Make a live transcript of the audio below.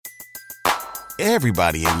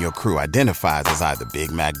Everybody in your crew identifies as either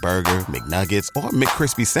Big Mac Burger, McNuggets, or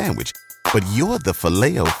McCrispy Sandwich. But you're the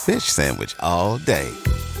Filet-O-Fish Sandwich all day.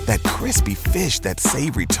 That crispy fish, that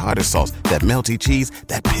savory tartar sauce, that melty cheese,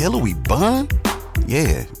 that pillowy bun.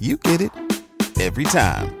 Yeah, you get it. Every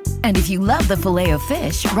time. And if you love the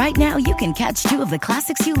Filet-O-Fish, right now you can catch two of the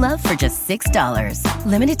classics you love for just $6.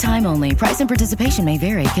 Limited time only. Price and participation may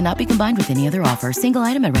vary. Cannot be combined with any other offer. Single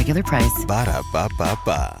item at regular price.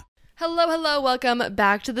 Ba-da-ba-ba-ba. Hello, welcome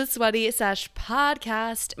back to the Sweaty Sesh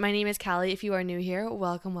podcast. My name is Callie. If you are new here,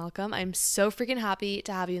 welcome. I'm so freaking happy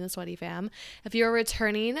to have you in the Sweaty fam. If you are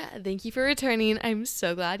returning, thank you for returning. I'm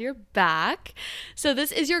so glad you're back. So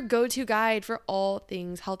this is your go-to guide for all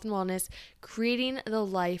things health and wellness, creating the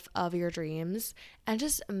life of your dreams, and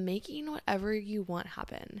just making whatever you want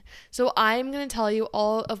happen. So I'm going to tell you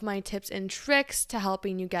all of my tips and tricks to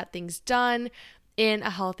helping you get things done in a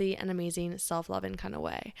healthy and amazing self-loving kind of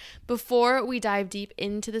way. Before we dive deep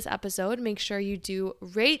into this episode, make sure you do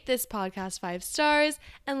rate this podcast 5 stars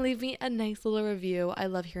and leave me a nice little review. I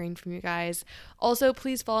love hearing from you guys. Also,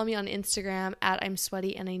 please follow me on Instagram at I'm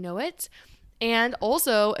Sweaty and I Know It. And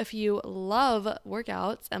also, if you love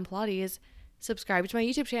workouts and Pilates, subscribe to my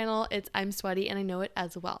YouTube channel. It's I'm Sweaty and I Know It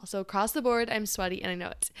as well. So across the board, I'm sweaty and I know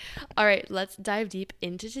it. All right, let's dive deep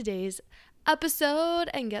into today's episode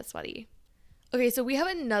and get sweaty. Okay, so we have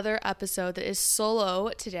another episode that is solo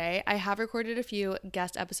today. I have recorded a few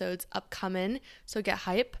guest episodes upcoming, so get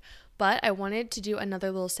hype. But I wanted to do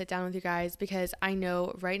another little sit down with you guys because I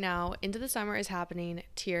know right now, into the summer is happening,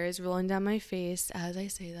 tears rolling down my face as I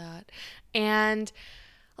say that. And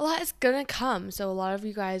a lot is gonna come. So a lot of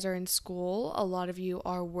you guys are in school, a lot of you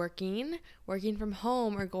are working from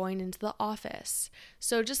home or going into the office.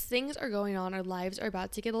 So just things are going on. Our lives are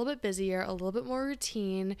about to get a little bit busier, a little bit more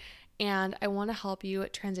routine. And I want to help you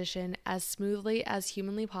transition as smoothly as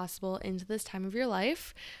humanly possible into this time of your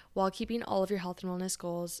life while keeping all of your health and wellness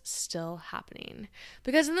goals still happening.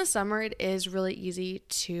 Because in the summer, it is really easy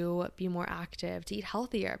to be more active, to eat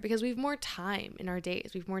healthier, because we have more time in our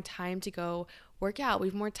days. We have more time to go work out. We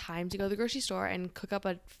have more time to go to the grocery store and cook up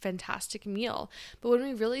a fantastic meal. But when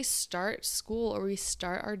we really start school or we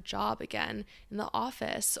start our job again in the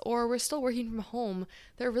office or we're still working from home,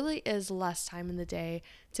 there really is less time in the day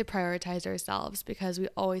to prioritize ourselves because we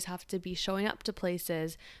always have to be showing up to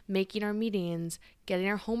places, making our meetings, getting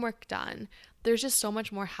our homework done. There's just so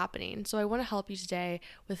much more happening. So I want to help you today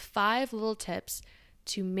with 5 little tips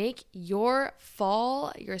to make your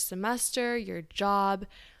fall, your semester, your job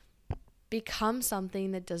become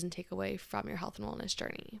something that doesn't take away from your health and wellness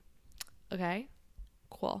journey. Okay?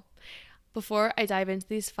 Cool. Before I dive into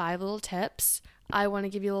these 5 little tips, I want to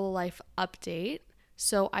give you a little life update.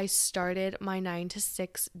 So I started my 9 to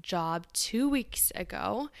 6 job 2 weeks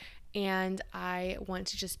ago, and I want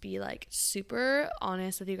to just be like super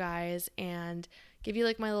honest with you guys and give you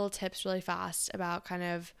like my little tips really fast about kind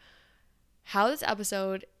of how this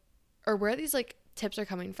episode or where these like tips are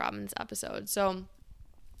coming from in this episode. So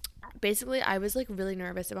basically, I was like really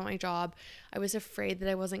nervous about my job. I was afraid that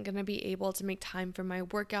I wasn't going to be able to make time for my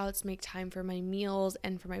workouts, make time for my meals,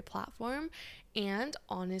 and for my platform. And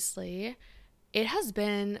honestly, it has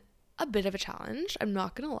been a bit of a challenge. I'm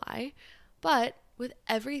not going to lie. But with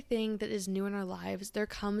everything that is new in our lives, there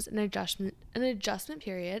comes an adjustment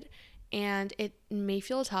period. And it may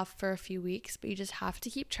feel tough for a few weeks, but you just have to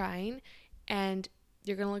keep trying. And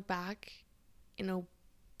you're going to look back,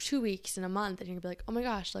 2 weeks in a month and you're gonna be like, oh my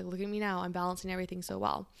gosh, like look at me now, I'm balancing everything so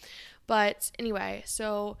well. But anyway,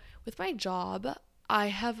 so with my job, I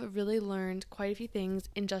have really learned quite a few things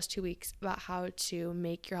in just 2 weeks about how to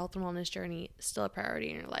make your health and wellness journey still a priority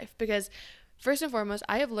in your life. Because first and foremost,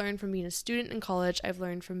 I have learned from being a student in college, I've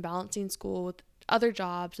learned from balancing school with other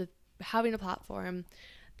jobs, with having a platform,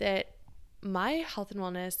 that my health and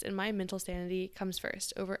wellness and my mental sanity comes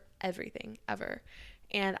first over everything ever.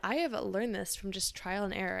 And I have learned this from just trial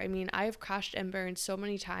and error. I mean, I have crashed and burned so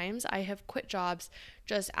many times. I have quit jobs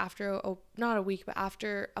just after, not a week, but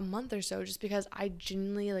after a month or so, just because I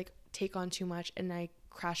genuinely like take on too much and I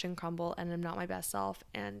crash and crumble and I'm not my best self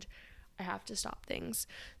and I have to stop things.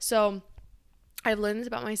 So I've learned this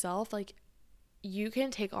about myself. Like, you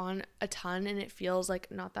can take on a ton and it feels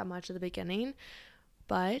like not that much at the beginning,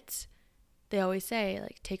 but they always say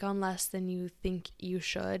like take on less than you think you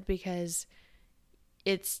should, because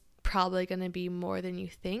it's probably going to be more than you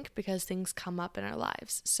think, because things come up in our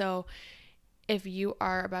lives. So if you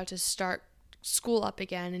are about to start school up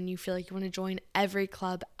again and you feel like you want to join every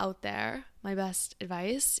club out there, my best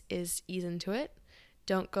advice is ease into it.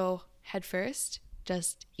 Don't go head first.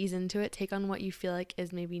 Just ease into it. Take on what you feel like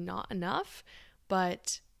is maybe not enough,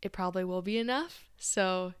 but it probably will be enough.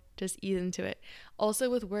 So just ease into it. Also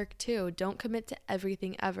with work too, don't commit to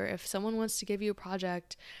everything ever. If someone wants to give you a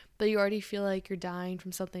project, but you already feel like you're dying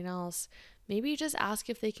from something else, maybe you just ask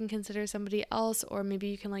if they can consider somebody else, or maybe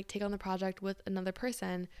you can like take on the project with another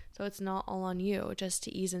person so it's not all on you, just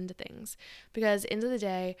to ease into things. Because end of the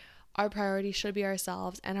day, our priority should be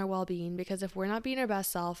ourselves and our well-being, because if we're not being our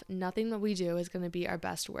best self, nothing that we do is going to be our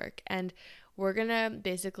best work. And we're going to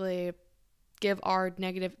basically give our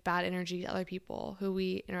negative, bad energy to other people who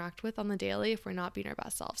we interact with on the daily if we're not being our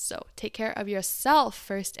best self. So take care of yourself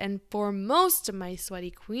first and foremost, my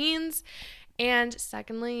sweaty queens. And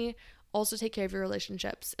secondly, also take care of your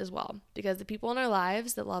relationships as well, because the people in our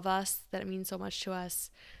lives that love us, that mean so much to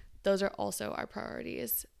us, those are also our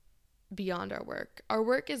priorities beyond our work. Our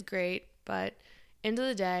work is great, but end of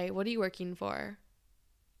the day, what are you working for?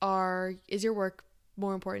 Is your work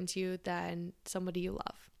more important to you than somebody you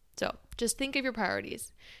love? So just think of your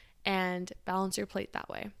priorities and balance your plate that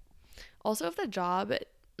way. Also, if the job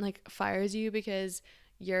like fires you because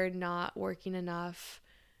you're not working enough,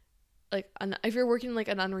 like if you're working like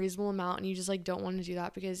an unreasonable amount and you just like don't want to do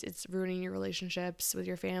that because it's ruining your relationships with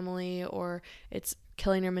your family or it's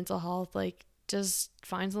killing your mental health, like just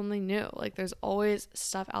find something new. Like there's always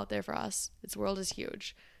stuff out there for us. This world is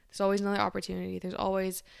huge. There's always another opportunity. There's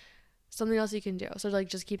always something else you can do. So like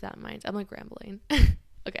just keep that in mind. I'm like rambling.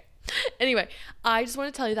 Okay. Anyway, I just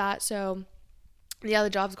want to tell you that. So yeah, the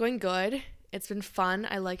job's going good. It's been fun.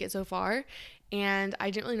 I like it so far. And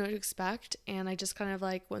I didn't really know what to expect. And I just kind of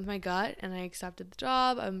like went with my gut and I accepted the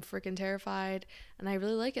job. I'm freaking terrified. And I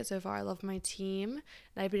really like it so far. I love my team.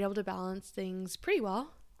 And I've been able to balance things pretty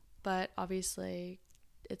well. But obviously,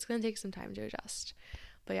 it's going to take some time to adjust.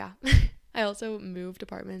 But yeah, I also moved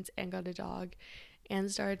apartments and got a dog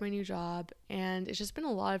and started my new job. And it's just been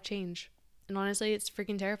a lot of change. And honestly, it's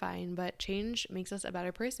freaking terrifying. But change makes us a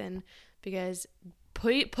better person, because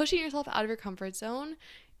pushing yourself out of your comfort zone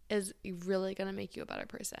is really going to make you a better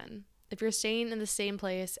person. If you're staying in the same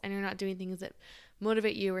place and you're not doing things that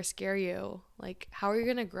motivate you or scare you, like how are you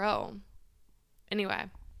going to grow? Anyway,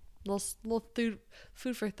 little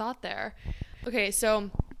food for thought there. Okay, so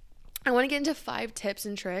I want to get into 5 tips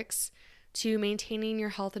and tricks to maintaining your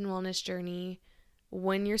health and wellness journey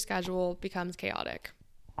when your schedule becomes chaotic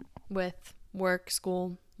with work,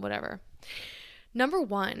 school, whatever. Number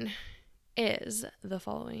 1 is the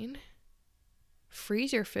following.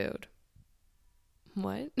 Freeze your food.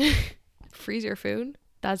 What? Freeze your food?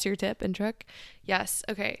 That's your tip and trick? Yes.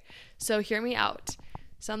 Okay. So hear me out.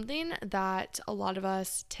 Something that a lot of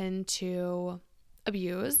us tend to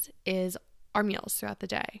abuse is our meals throughout the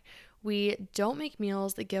day. We don't make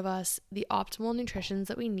meals that give us the optimal nutrition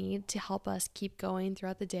that we need to help us keep going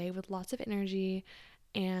throughout the day with lots of energy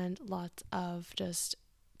and lots of just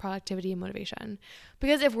productivity and motivation.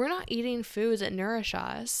 Because if we're not eating foods that nourish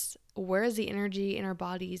us, where is the energy in our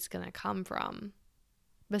bodies going to come from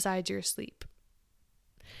besides your sleep?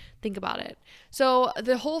 Think about it. So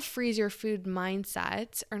the whole freeze your food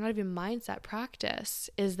mindset, or not even mindset, practice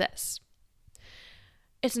is this.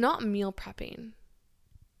 It's not meal prepping,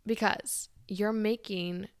 because you're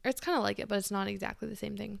making, or it's kind of like it, but it's not exactly the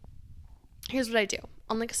same thing. Here's what I do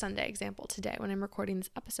on like a Sunday example today when I'm recording this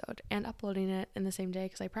episode and uploading it in the same day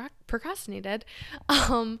because I procrastinated.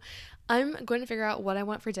 I'm going to figure out what I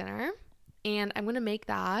want for dinner, and I'm going to make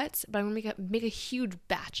that, but I'm going to make a huge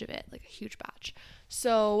batch of it, like a huge batch.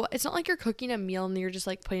 So it's not like you're cooking a meal and you're just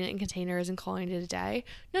like putting it in containers and calling it a day.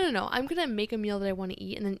 No. I'm going to make a meal that I want to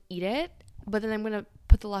eat and then eat it, but then I'm going to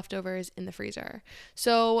put the leftovers in the freezer.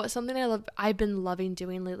 So something I've been loving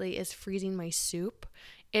doing lately is freezing my soup.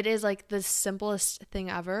 It is like the simplest thing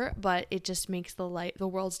ever, but it just makes the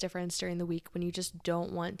world's difference during the week when you just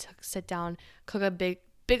don't want to sit down, cook a big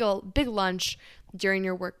lunch during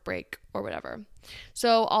your work break or whatever.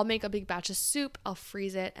 So I'll make a big batch of soup, I'll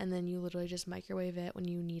freeze it, and then you literally just microwave it when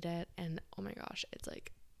you need it. And oh my gosh, it's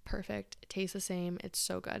like perfect. It tastes the same. It's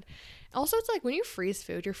so good. Also, it's like when you freeze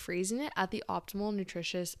food, you're freezing it at the optimal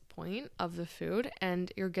nutritious point of the food,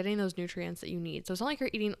 and you're getting those nutrients that you need. So it's not like you're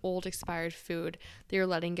eating old expired food that you're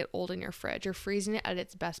letting get old in your fridge. You're freezing it at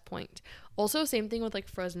its best point. Also, same thing with like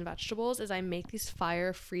frozen vegetables, is I make these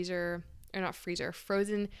frozen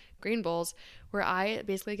grain bowls where I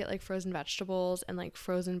basically get like frozen vegetables and like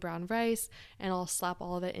frozen brown rice, and I'll slap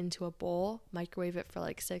all of it into a bowl, microwave it for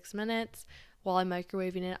like 6 minutes. While I'm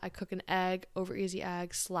microwaving it, I cook an egg, over easy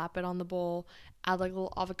egg, slap it on the bowl, add like a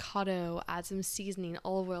little avocado, add some seasoning,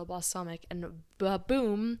 olive oil, balsamic, and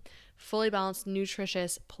boom, fully balanced,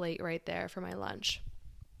 nutritious plate right there for my lunch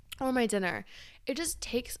or my dinner. It just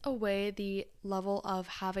takes away the level of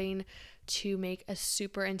having to make a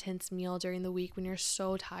super intense meal during the week when you're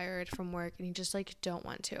so tired from work and you just like don't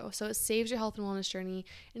want to. So it saves your health and wellness journey,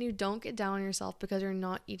 and you don't get down on yourself because you're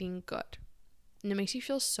not eating good. And it makes you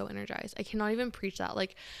feel so energized. I cannot even preach that.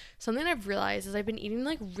 Like, something I've realized is I've been eating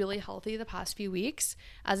like really healthy the past few weeks,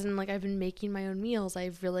 as in like I've been making my own meals.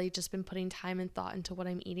 I've really just been putting time and thought into what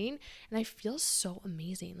I'm eating, and I feel so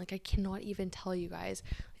amazing. Like, I cannot even tell you guys.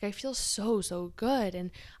 Like, I feel so good, and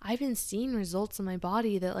I've been seeing results in my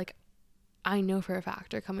body that like I know for a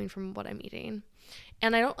fact are coming from what I'm eating.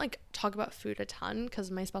 And I don't like talk about food a ton because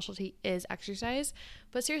my specialty is exercise,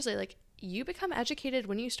 but seriously, like, you become educated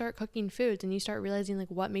when you start cooking foods and you start realizing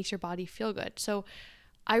like what makes your body feel good. So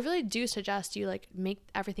I really do suggest you like make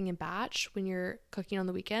everything in batch when you're cooking on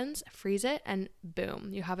the weekends, freeze it, and boom,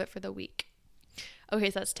 you have it for the week.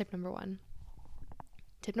 Okay, so that's tip number 1.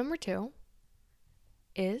 Tip number 2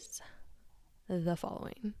 is the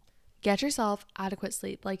following. Get yourself adequate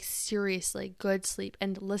sleep, like seriously good sleep.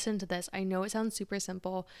 And listen to this. I know it sounds super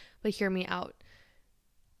simple, but hear me out.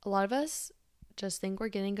 A lot of us just think we're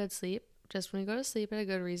getting good sleep just when we go to sleep at a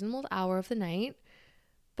good reasonable hour of the night,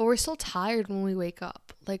 but we're still tired when we wake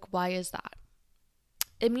up. Like, why is that?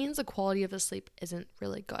 It means the quality of the sleep isn't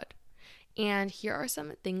really good. And here are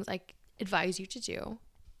some things I advise you to do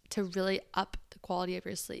to really up the quality of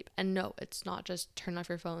your sleep. And no, it's not just turn off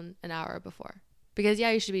your phone an hour before. Because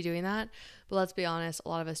yeah, you should be doing that, but let's be honest, a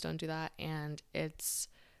lot of us don't do that, and there's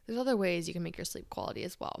other ways you can make your sleep quality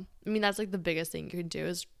as well. I mean, that's like the biggest thing you can do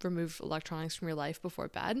is remove electronics from your life before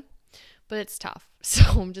bed, but it's tough. So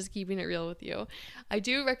I'm just keeping it real with you. I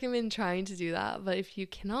do recommend trying to do that, but if you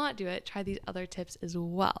cannot do it, try these other tips as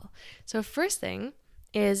well. So first thing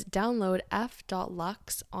is download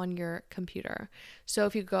f.lux on your computer. So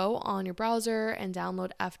if you go on your browser and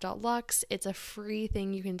download f.lux, it's a free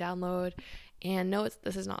thing you can download. And no,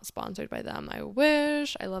 this is not sponsored by them. I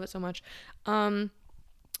wish. I love it so much. So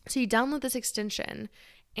you download this extension,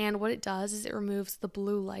 and what it does is it removes the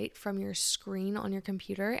blue light from your screen on your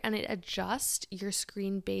computer, and it adjusts your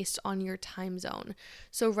screen based on your time zone.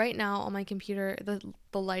 So right now on my computer, the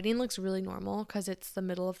lighting looks really normal because it's the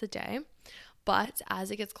middle of the day. But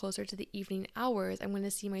as it gets closer to the evening hours, I'm going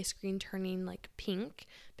to see my screen turning like pink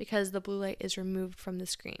because the blue light is removed from the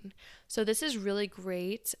screen. So this is really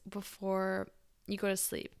great before you go to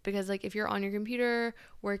sleep, because like if you're on your computer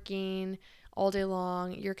working all day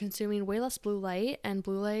long, you're consuming way less blue light, and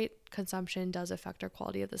blue light consumption does affect our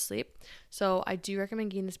quality of the sleep. So I do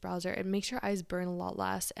recommend getting this browser. It makes your eyes burn a lot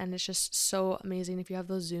less, and it's just so amazing if you have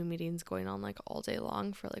those Zoom meetings going on like all day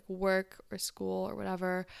long for like work or school or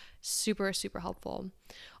whatever. Super helpful.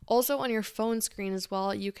 Also on your phone screen as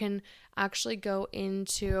well, you can actually go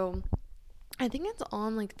into, I think it's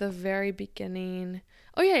on like the very beginning.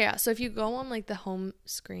 Oh yeah. So if you go on like the home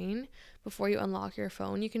screen before you unlock your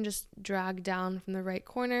phone, you can just drag down from the right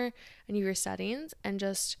corner and your settings and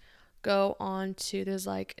just go on to, there's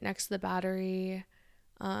like next to the battery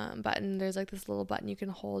button, there's like this little button you can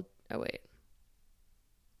hold.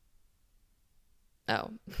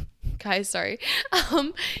 Guys, sorry.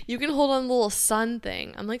 You can hold on the little sun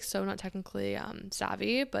thing. I'm like so not technically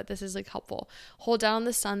savvy, but this is like helpful. Hold down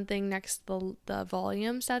the sun thing next to the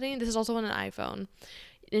volume setting. This is also on an iPhone,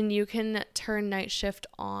 and you can turn night shift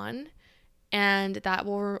on, and that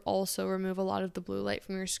will also remove a lot of the blue light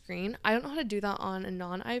from your screen. I don't know how to do that on a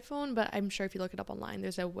non-iPhone, but I'm sure if you look it up online,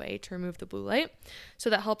 there's a way to remove the blue light. So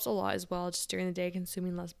that helps a lot as well, just during the day,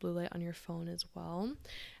 consuming less blue light on your phone as well.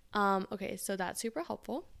 Okay, so that's super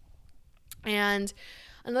helpful. And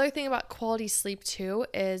another thing about quality sleep too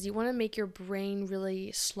is you want to make your brain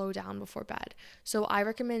really slow down before bed. So I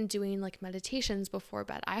recommend doing like meditations before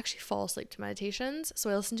bed. I actually fall asleep to meditations. So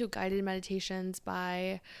I listen to guided meditations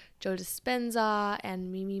by Joe Dispenza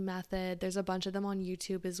and Mimi Method. There's a bunch of them on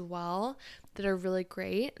YouTube as well that are really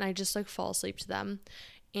great, and I just like fall asleep to them.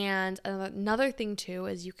 And another thing too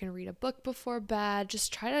is you can read a book before bed.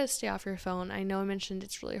 Just try to stay off your phone. I know I mentioned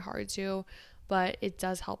it's really hard to, but it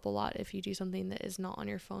does help a lot if you do something that is not on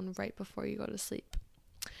your phone right before you go to sleep.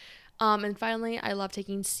 And finally, I love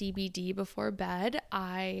taking CBD before bed.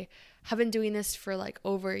 I have been doing this for like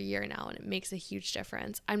over a year now, and it makes a huge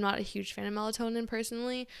difference. I'm not a huge fan of melatonin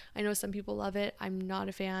personally. I know some people love it. I'm not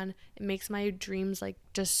a fan. It makes my dreams like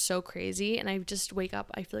just so crazy, and I just wake up,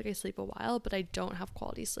 I feel like I sleep a while, but I don't have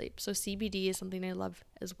quality sleep. So CBD is something I love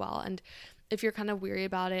as well. And if you're kind of weary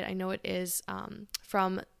about it, I know it is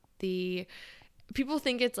from the... People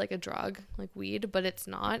think it's like a drug, like weed, but it's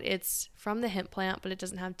not. It's from the hemp plant, but it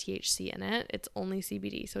doesn't have THC in it. It's only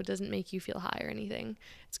CBD, so it doesn't make you feel high or anything.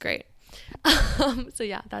 It's great. So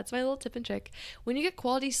yeah, that's my little tip and trick. When you get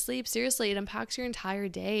quality sleep, seriously, it impacts your entire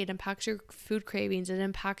day. It impacts your food cravings. It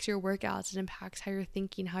impacts your workouts. It impacts how you're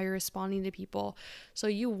thinking, how you're responding to people. So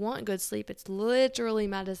you want good sleep. It's literally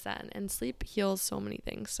medicine, and sleep heals so many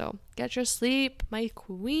things. So get your sleep, my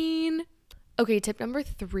queen. Okay, tip number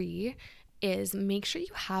 3 is make sure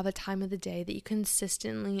you have a time of the day that you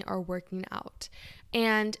consistently are working out.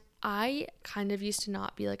 And I kind of used to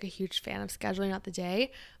not be like a huge fan of scheduling out the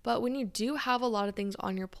day, but when you do have a lot of things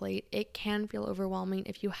on your plate, it can feel overwhelming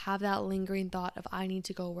if you have that lingering thought of I need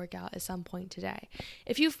to go work out at some point today.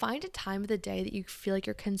 If you find a time of the day that you feel like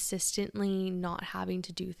you're consistently not having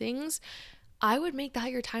to do things, I would make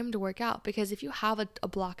that your time to work out, because if you have a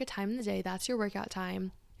block of time in the day, that's your workout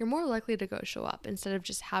time, you're more likely to go show up instead of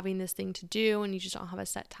just having this thing to do and you just don't have a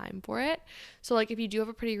set time for it. So like if you do have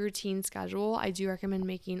a pretty routine schedule, I do recommend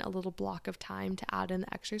making a little block of time to add in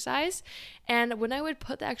the exercise. And when I would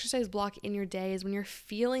put the exercise block in your day is when you're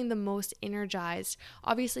feeling the most energized.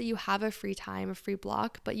 Obviously you have a free time, a free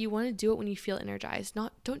block, but you want to do it when you feel energized.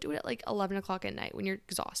 Don't do it at like 11 o'clock at night when you're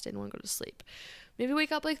exhausted and want to go to sleep. Maybe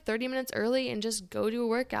wake up like 30 minutes early and just go do a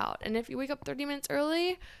workout. And if you wake up 30 minutes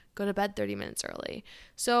early, go to bed 30 minutes early.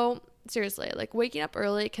 So seriously, like waking up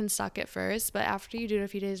early can suck at first, but after you do it a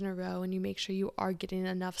few days in a row and you make sure you are getting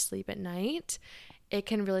enough sleep at night, it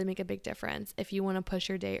can really make a big difference if you want to push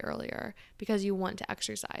your day earlier because you want to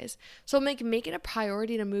exercise. So make it a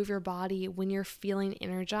priority to move your body when you're feeling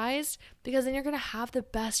energized, because then you're going to have the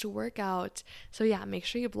best workout. So yeah, make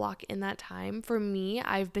sure you block in that time. For me,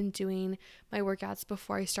 I've been doing my workouts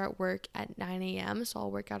before I start work at 9 a.m. So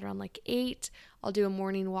I'll work out around like 8. I'll do a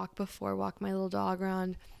morning walk before, walk my little dog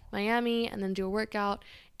around Miami, and then do a workout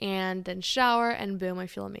and then shower, and boom, I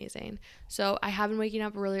feel amazing. So I have been waking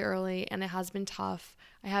up really early and it has been tough.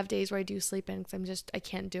 I have days where I do sleep in because I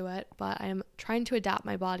can't do it, but I'm trying to adapt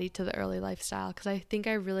my body to the early lifestyle because I think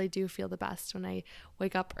I really do feel the best when I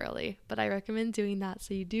wake up early. But I recommend doing that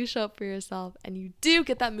so you do show up for yourself and you do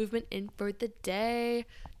get that movement in for the day.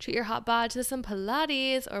 Treat your hot bod to some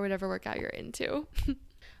Pilates or whatever workout you're into.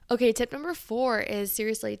 Okay, tip number 4 is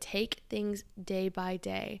seriously take things day by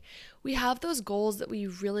day. We have those goals that we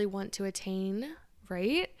really want to attain,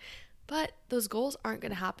 right? But those goals aren't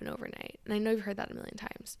going to happen overnight. And I know you've heard that a million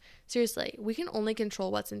times. Seriously, we can only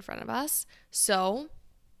control what's in front of us. So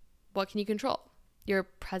what can you control? Your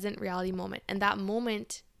present reality moment. And that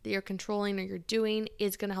moment that you're controlling or you're doing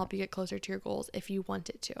is going to help you get closer to your goals if you want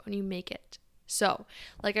it to and you make it. So,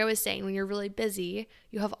 like I was saying, when you're really busy,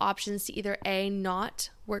 you have options to either A, not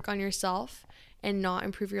work on yourself and not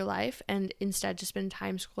improve your life, and instead just spend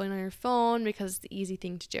time scrolling on your phone because it's the easy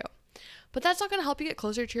thing to do. But that's not going to help you get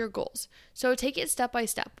closer to your goals. So take it step by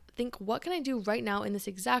step. Think, what can I do right now in this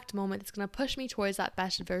exact moment that's going to push me towards that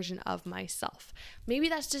best version of myself? Maybe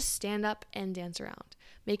that's just stand up and dance around.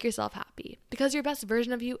 Make yourself happy, because your best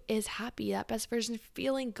version of you is happy. That best version is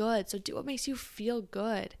feeling good. So do what makes you feel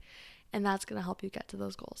good. And that's going to help you get to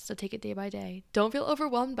those goals. So take it day by day. Don't feel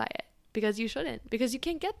overwhelmed by it, because you shouldn't, because you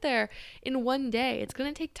can't get there in one day. It's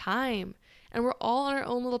going to take time. And we're all on our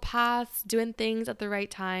own little paths, doing things at the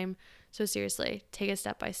right time. So seriously, take it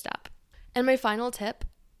step by step. And my final tip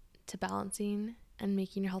to balancing and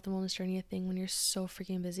making your health and wellness journey a thing when you're so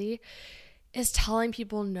freaking busy is telling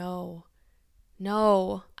people no.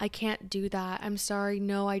 No, I can't do that. I'm sorry.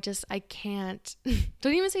 No, I can't.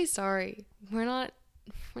 Don't even say sorry. We're not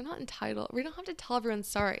entitled. We don't have to tell everyone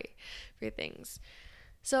sorry for things.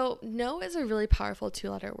 So no is a really powerful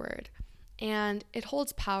 2-letter word. And it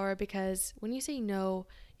holds power because when you say no,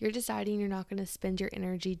 you're deciding you're not going to spend your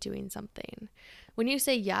energy doing something. When you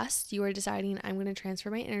say yes, you are deciding I'm going to transfer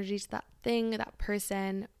my energy to that thing, that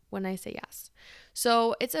person, when I say yes.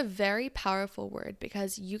 So it's a very powerful word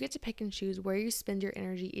because you get to pick and choose where you spend your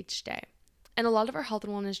energy each day. And a lot of our health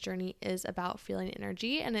and wellness journey is about feeling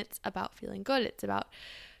energy, and it's about feeling good. It's about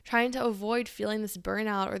trying to avoid feeling this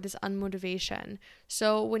burnout or this unmotivation.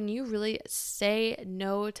 So when you really say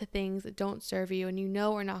no to things that don't serve you and you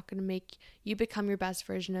know are not going to make you become your best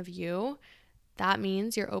version of you, that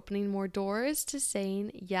means you're opening more doors to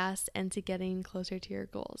saying yes and to getting closer to your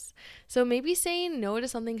goals. So maybe saying no to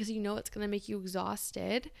something because you know it's going to make you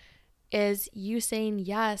exhausted is you saying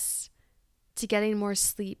yes to getting more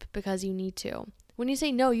sleep because you need to. When you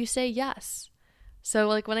say no, you say yes. So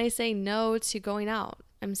like when I say no to going out,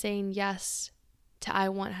 I'm saying yes to I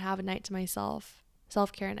want to have a night to myself,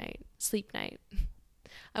 self-care night, sleep night.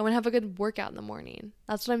 I want to have a good workout in the morning.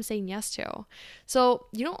 That's what I'm saying yes to. So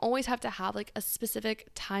you don't always have to have like a specific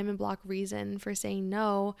time and block reason for saying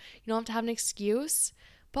no. You don't have to have an excuse.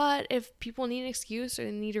 But if people need an excuse or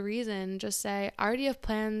they need a reason, just say, I already have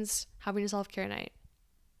plans having a self-care night.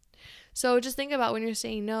 So just think about when you're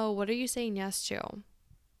saying no, what are you saying yes to?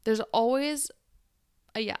 There's always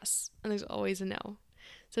a yes and there's always a no.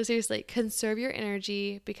 So seriously, conserve your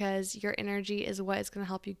energy, because your energy is what is going to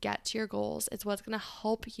help you get to your goals. It's what's going to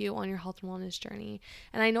help you on your health and wellness journey.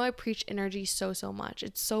 And I know I preach energy so much.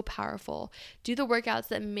 It's so powerful. Do the workouts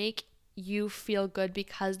that make you feel good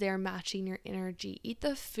because they are matching your energy. Eat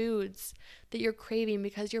the foods that you're craving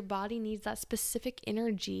because your body needs that specific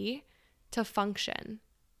energy to function.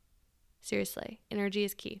 Seriously, energy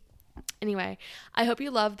is key. Anyway, I hope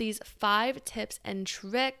you love these 5 tips and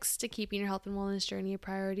tricks to keeping your health and wellness journey a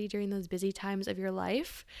priority during those busy times of your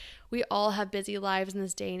life. We all have busy lives in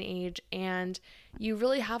this day and age, and you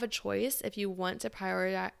really have a choice if you want to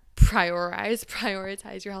prioritize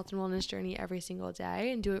your health and wellness journey every single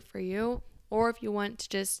day and do it for you, or if you want to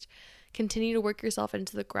just continue to work yourself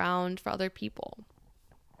into the ground for other people.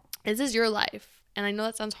 This is your life, and I know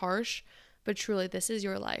that sounds harsh, but truly, this is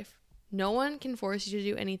your life. No one can force you to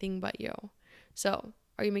do anything but you. So,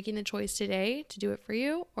 are you making the choice today to do it for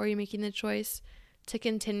you, or are you making the choice to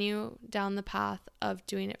continue down the path of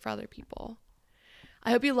doing it for other people?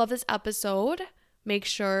 I hope you love this episode. Make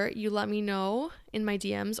sure you let me know in my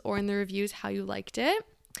DMs or in the reviews how you liked it.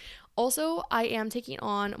 Also, I am taking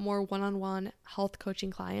on more one-on-one health coaching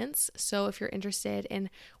clients. So if you're interested in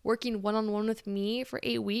working one-on-one with me for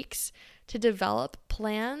 8 weeks to develop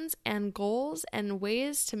plans and goals and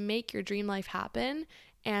ways to make your dream life happen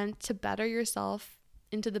and to better yourself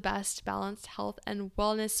into the best balanced health and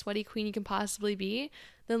wellness sweaty queen you can possibly be,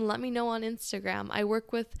 then let me know on Instagram. I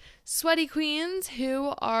work with sweaty queens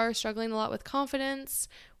who are struggling a lot with confidence,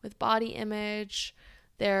 with body image.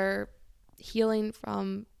 They're healing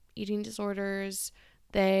from eating disorders.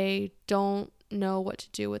 They don't know what to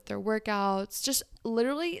do with their workouts, just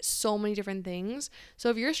literally so many different things. So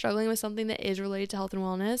if you're struggling with something that is related to health and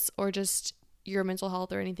wellness, or just your mental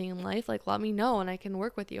health or anything in life, like, let me know and I can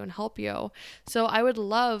work with you and help you. So I would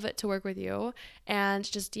love to work with you, and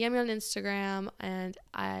just DM me on Instagram and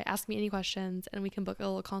ask me any questions, and we can book a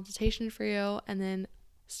little consultation for you and then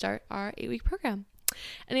start our 8-week program.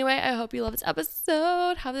 Anyway, I hope you love this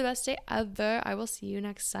episode. Have the best day ever. I will see you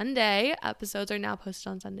next Sunday. Episodes are now posted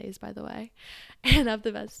on Sundays, by the way. And have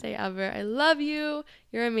the best day ever. I love you.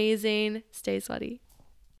 You're amazing. Stay sweaty.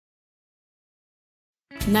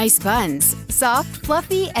 Nice buns, soft,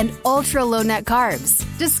 fluffy, and ultra-low net carbs.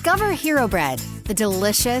 Discover Hero Bread, the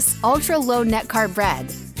delicious ultra-low net carb bread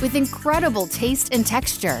with incredible taste and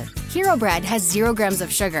texture. Hero Bread has 0 grams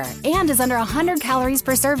of sugar and is under 100 calories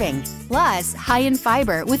per serving. Plus, high in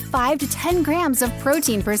fiber with 5 to 10 grams of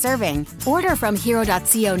protein per serving. Order from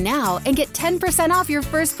hero.co now and get 10% off your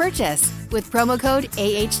first purchase with promo code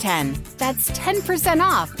AH10. That's 10%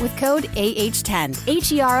 off with code AH10.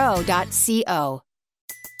 HERO.co.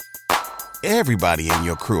 Everybody in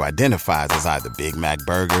your crew identifies as either Big Mac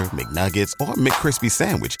Burger, McNuggets, or McCrispy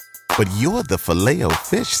Sandwich. But you're the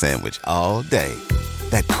Filet-O-Fish Sandwich all day.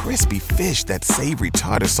 That crispy fish, that savory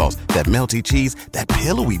tartar sauce, that melty cheese, that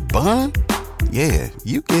pillowy bun. Yeah,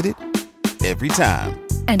 you get it. Every time.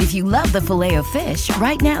 And if you love the Filet-O-Fish,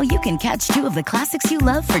 right now you can catch 2 of the classics you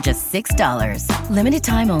love for just $6. Limited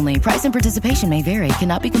time only. Price and participation may vary.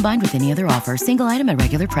 Cannot be combined with any other offer. Single item at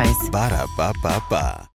regular price. Ba-da-ba-ba-ba.